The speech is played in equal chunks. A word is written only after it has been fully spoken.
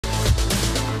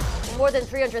More than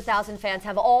 300,000 fans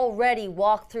have already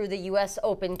walked through the U.S.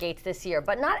 Open gates this year,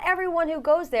 but not everyone who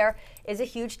goes there is a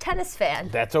huge tennis fan.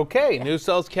 That's okay.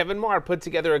 Newscell's Kevin Marr put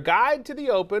together a guide to the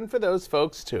Open for those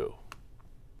folks, too.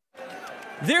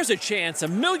 There's a chance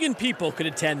 1 million people could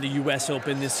attend the U.S.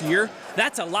 Open this year.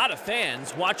 That's a lot of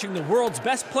fans watching the world's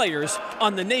best players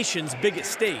on the nation's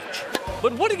biggest stage.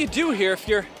 But what do you do here if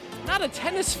you're not a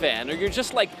tennis fan or you're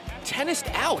just like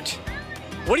tennised out?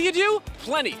 What do you do?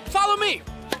 Plenty. Follow me.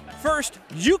 First,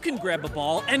 you can grab a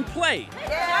ball and play.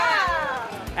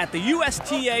 At the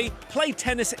USTA Play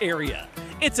Tennis area.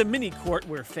 It's a mini court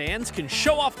where fans can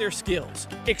show off their skills.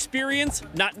 Experience,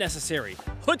 not necessary.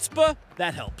 Chutzpah,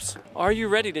 that helps. Are you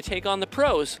ready to take on the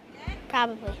pros?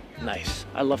 Probably. Nice.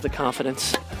 I love the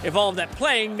confidence. If all of that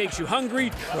playing makes you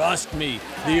hungry, trust me,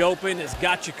 the Open has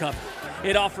got you covered.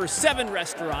 It offers 7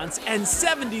 restaurants and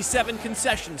 77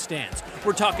 concession stands.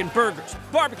 We're talking burgers,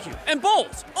 barbecue, and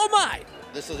bowls. Oh my!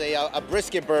 This is a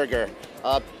brisket burger.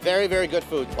 Very, very good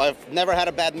food. I've never had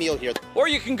a bad meal here. Or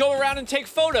you can go around and take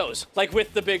photos, like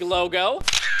with the big logo.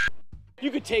 You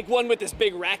could take one with this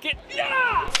big racket.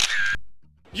 Yeah!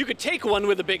 You could take one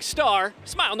with a big star.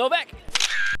 Smile, Novak.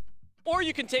 Or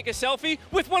you can take a selfie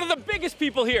with one of the biggest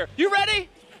people here. You ready?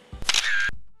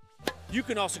 You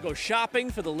can also go shopping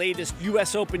for the latest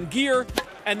U.S. Open gear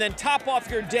and then top off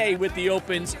your day with the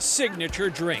Open's signature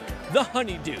drink, the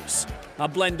Honey Deuce. A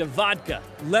blend of vodka,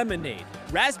 lemonade,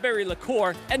 raspberry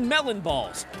liqueur, and melon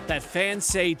balls that fans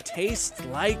say tastes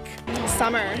like...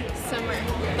 Summer. Summer.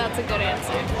 That's a good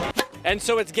answer. And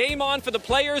so it's game on for the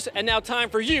players, and now time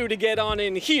for you to get on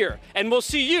in here. And we'll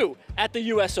see you at the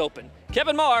U.S. Open.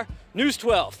 Kevin Marr, News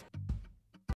 12.